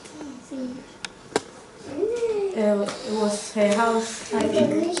 like, it was her house. Like,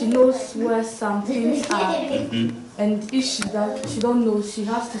 she knows where some things are, and if she don't know, she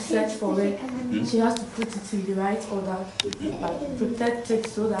has to search for it. She has to put it in the right order, like protect it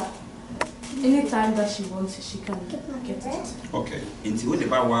so that anytime that she wants it, she can get it. Okay. Into what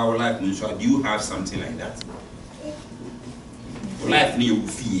about our life, do you have something like that? Life new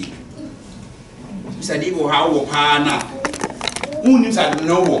fee. Said you how pana. Who needs to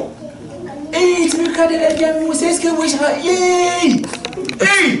know? Hey, it's me carry again. We say can wish her. Yay!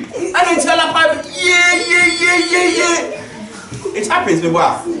 Hey! I didn't tell her. Yeah. It happens, me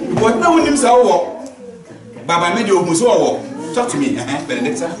wa. But no one needs to walk. Baba made you so walk. Talk to me,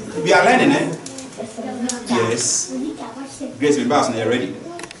 Benedicta. We are learning, eh? Yes. Grace, me boss, now ready.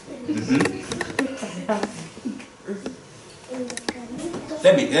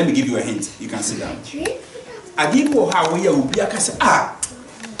 Let me give you a hint. You can sit down. I give you how we will be a casa.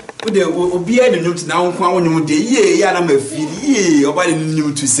 Will be a note now. When you day, I'm a feel about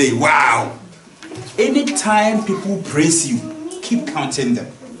new to say, wow. Anytime people praise you, keep counting them.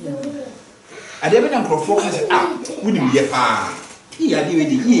 I never know for wouldn't be a I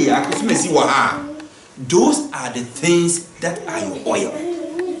could see what. Those are the things that are your oil.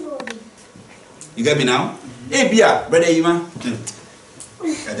 You get me now? Hey, Bia, brother Ima.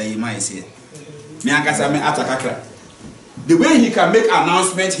 The way he can make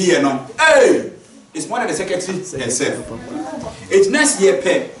announcement here now, hey, it's more than the secretary herself. It's next year,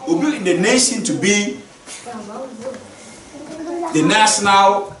 will be in the nation to be the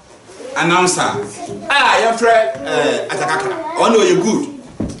national announcer. Your friend Atakaka. Oh no, you're good.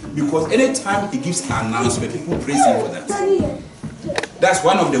 Because anytime he gives an announcement, people praise him for that. That's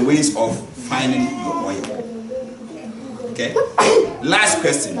one of the ways of finding your oil. Okay. Last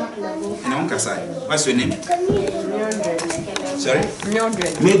question. And I want to say, what's your name? Sorry?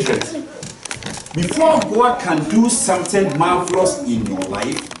 Mildred. Before God can do something marvelous in your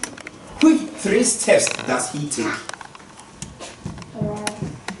life, which 3 steps does He take?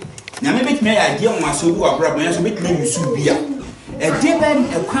 Now, maybe me idea on my soul, but so make me you should be a deben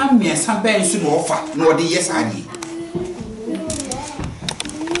a come me some ben should offer, nor the yes I did.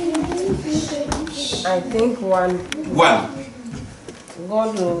 I think one.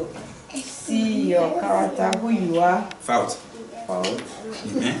 God will see your character, who you are. Fault.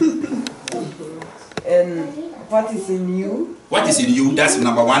 And what is in you. What is in you? That's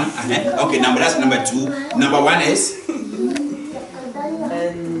number 1. Okay, that's number 2. Number 1 is.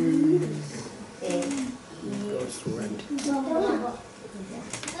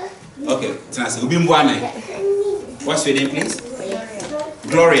 Okay, what's your name, please?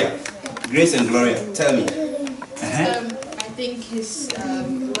 Gloria. Grace and Gloria. Tell me. I think his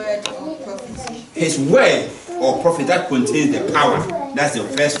word or prophecy. His word or prophet that contains the power. That's the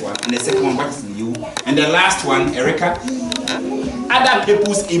first one. And the second one, what is in you? And the last one, Erica, other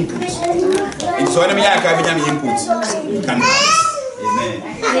people's input. And so let me have input. You can do this. Amen.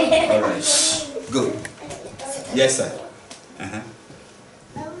 All right. Good. Yes, sir.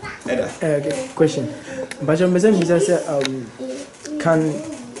 Okay, question. But can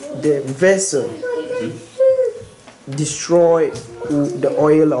the vessel destroy the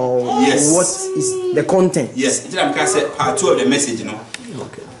oil, or yes. What is the content? Yes, it's like part 2 of the message, you know.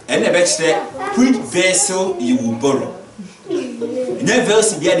 Okay. And the next which vessel you will borrow. In that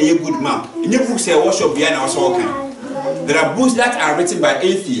vessel, be a good man. In your book, say, wash up behind our soul. There are books that are written by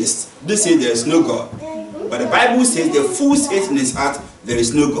atheists. They say there is no God. But the Bible says the fool says in his heart, there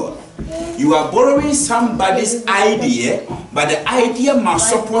is no God. You are borrowing somebody's idea, but the idea must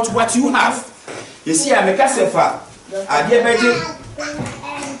support what you have. You see, I make a sefer. I get better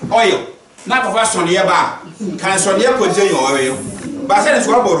oil. Not of us on the bar. Can Sonia put in your oil? But I said it's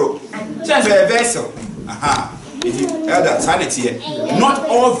what borrow. Change a vessel. Aha. Elder, sanity. Not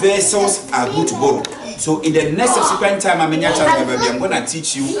all vessels are good to borrow. So in the next subsequent time, I'm going to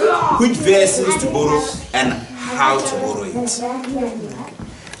teach you which vessels to borrow and how to borrow it.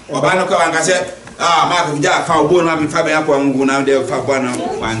 Obanoka wangase Mark Vija ka obo na mi fa be akwa ngu na de fa bwa na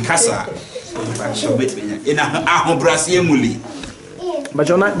wankasa ba shobet benya ina ahobrase emuli. But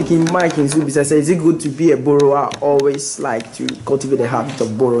you're not thinking Mike in Zubi says, is it good to be a borrower? Always like to cultivate the habit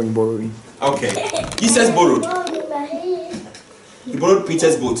of borrowing. Okay. Jesus borrowed. He borrowed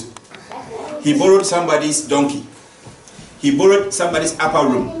Peter's boat. He borrowed somebody's donkey. He borrowed somebody's upper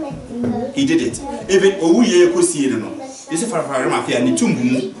room. He did it. Even Ouye Kusi, no.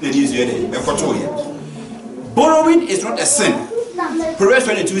 Borrowing is not a sin. Proverbs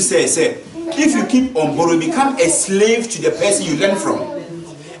 22 says, if you keep on borrowing, become a slave to the person you learn from.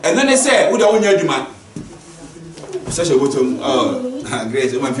 And then they say, "Who don't want man?" Such a bottom. Oh,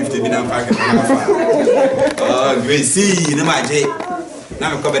 Grace, 150 bin packet. Oh, Grace, see, no matter.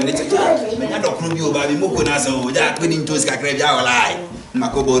 Now I'm coming. I don't know you, baby. Moko na so. Ja, we need to scratch your lie.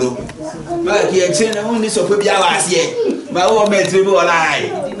 Makoboro. But he explained only so for your last year. But oh, me triple lie.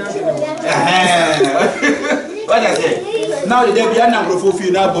 What I say? Now the Debbie and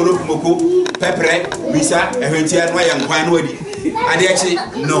Nambrofo now borrow Moko, Pepper, Visa, Eventia, and Wine Weddy. And they actually,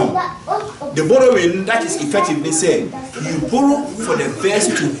 no. The borrowing that is effectively said, you borrow for the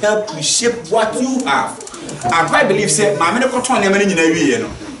best to help you shape what you have. And I believe, say, my medical tone,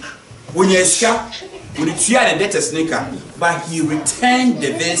 when you're sharp, when you try the debtor sneaker, but he returned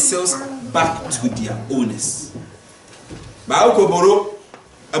the vessels back to their owners. Baoko borrow,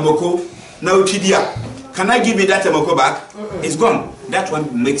 Amoko, now Chidia. Can I give me that Amoko back? It's gone. That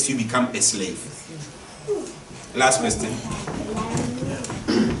one makes you become a slave. Last question.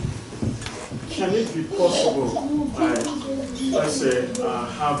 Can it be possible, let's say, I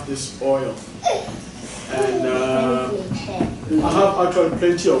have this oil, and I have actually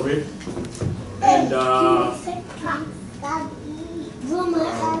plenty of it, and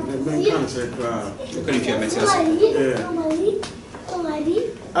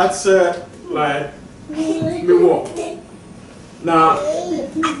that's like me walk. Now,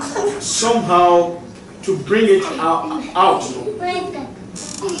 somehow to bring it out,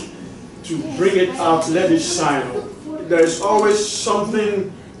 let it shine. There is always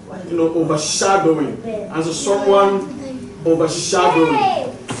something, overshadowing. As a someone overshadowing.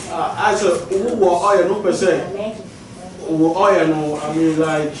 As a oil, no per se. Oil, no, I mean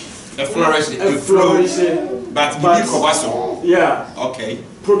like a flourishing, but yeah. Okay.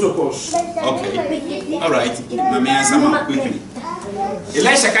 Protocols. Okay. All right. Let me answer more quickly.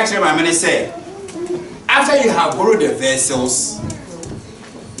 Elisha catch my man say, after you have borrowed the vessels,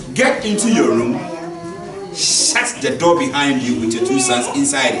 get into your room, shut the door behind you with your two sons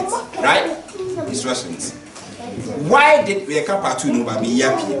inside it. Right? Instructions. Why did we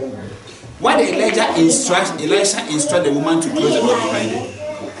Why did Elisha instruct the woman to close the door behind her?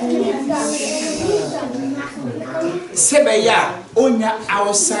 Sebeya onya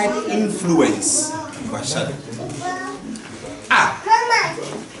outside influence.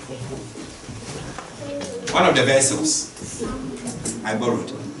 One of the vessels I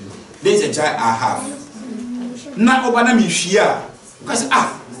borrowed. There's a jar I have. Na obana mi hwia. Because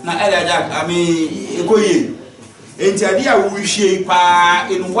na Elijah, I mean, ekoye. Enti adia wo hwie pa,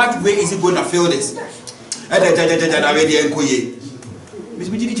 in what way is it going to fill this? Elijah we dey ekoye.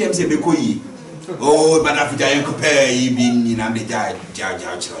 Bisbi di James e bekoye. Oh, but after I compare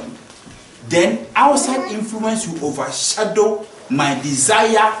then outside influence will overshadow my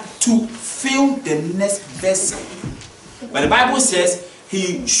desire to fill the next vessel. But the Bible says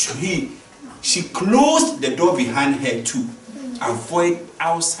she closed the door behind her to avoid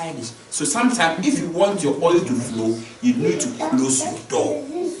outsiders. So sometimes if you want your oil to flow, you need to close your door.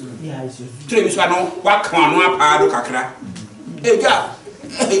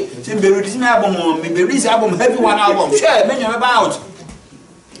 Everyone album. Share, many about.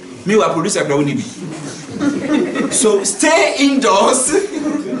 Me wa producer Brownie. So stay indoors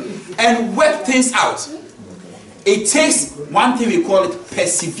and work things out. It takes one thing we call it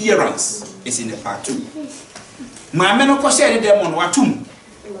perseverance. It's in the part 2. My men of share them on watum.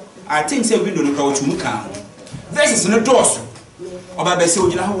 I think say window no kawatum can. This is no doors. Oba be say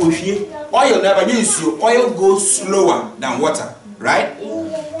ojina ho hwie. Oil never use you. Oil goes slower than water, right?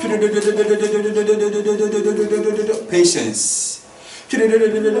 Patience.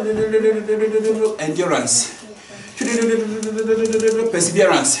 Endurance.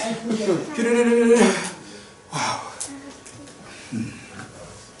 Perseverance. Wow.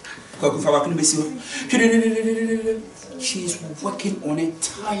 She's working on it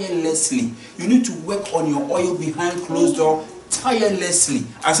tirelessly. You need to work on your oil behind closed door tirelessly.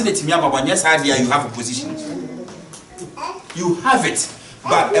 I said it to me about yes idea you have a position. You have it.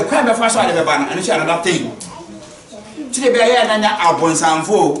 But a crime before I have and it's another thing. Today be here na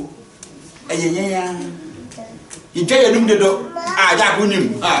abonsanfo. You get your room the door. Ja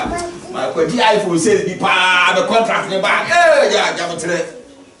kunim. My iPhone says be pa the contract the back. Yeah,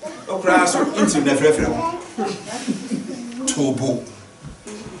 okra so into the reference. Tobo.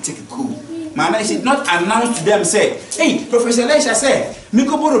 Take it cool. Mama should not announce to them say, hey, Professor Lesha said,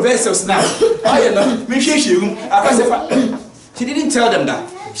 Mikobo vessels now. Oh, you know, me she didn't tell them that.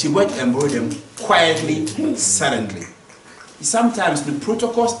 She went and brought them quietly, silently. Sometimes the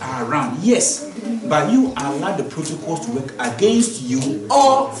protocols are around, yes, but you allow the protocols to work against you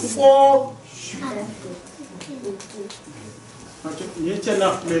or for you. You tell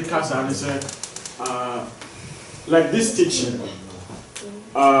us, like this teaching,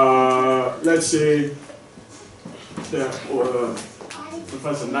 let's say the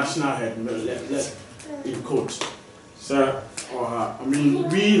Professor National Head, in quote, sir or her, I mean,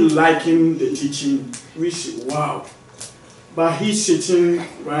 we liking the teaching, we should, wow. But he's sitting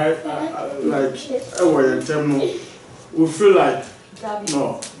right, like, we feel like,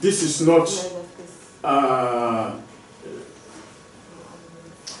 no, this is not,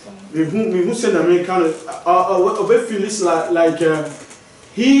 we said American, feel it's like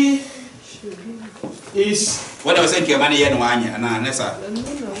he is. What I was saying, money and one, and Nessa.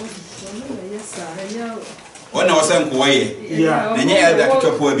 What I was saying, yeah, and yeah, that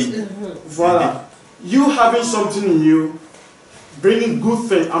voila, you having something in you. Bringing good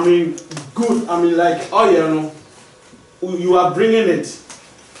thing, I mean, like oil, you are bringing it.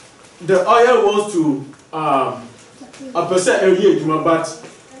 The oil was to a percent area, but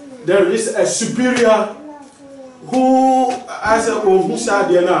there is a superior who, as a who said, I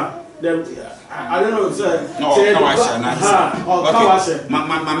don't know,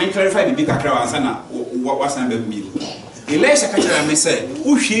 my main clarify the big across and what was I me? Elisha catcher me say,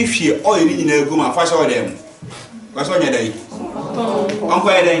 who she oil in a guma, fashion them. What's on your day? Uncle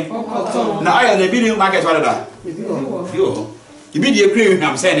Eddie. Now I am the video market. What are you? You be the agreement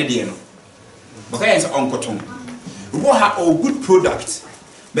I'm saying again. But I answer Uncle Tom. What have a good product?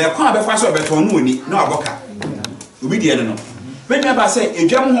 But I can't be faster better on no aboka. You be the no. When I say, a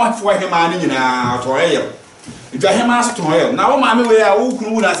German want for him and in our toil. If I am asked to oil, now mammy, we are all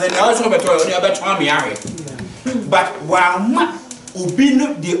cool as and also better on the other time. But while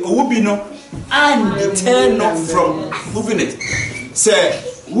Ubino, the Ubino, and turn off from moving it. Say,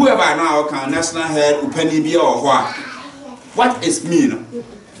 whoever now can national head, Penny be or what is mean?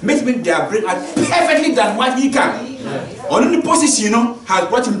 Make me they bring out perfectly than what he can. Only the position, has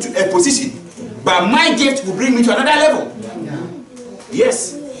brought him to a position. But my gift will bring me to another level.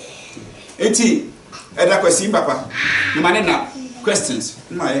 Yes. Eti, Eda question, Papa. No man now. Questions.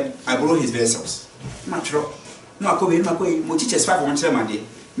 I borrow his vessels. Natural. No, I come in, my teachers 5 on my day.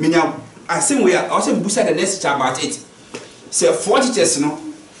 Minya. I think we are also boosted the next about it. Say 4 teachers, 5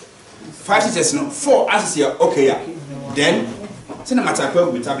 teachers, 4 answers here. Okay, yeah. Then, send a matter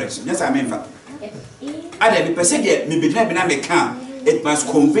with tablets. Yes, I mean, I be persuaded, maybe not it must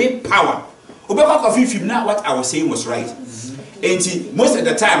convey power. Obama of if now what I was saying was right. And most of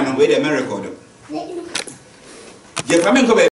the time, I'm waiting a miracle.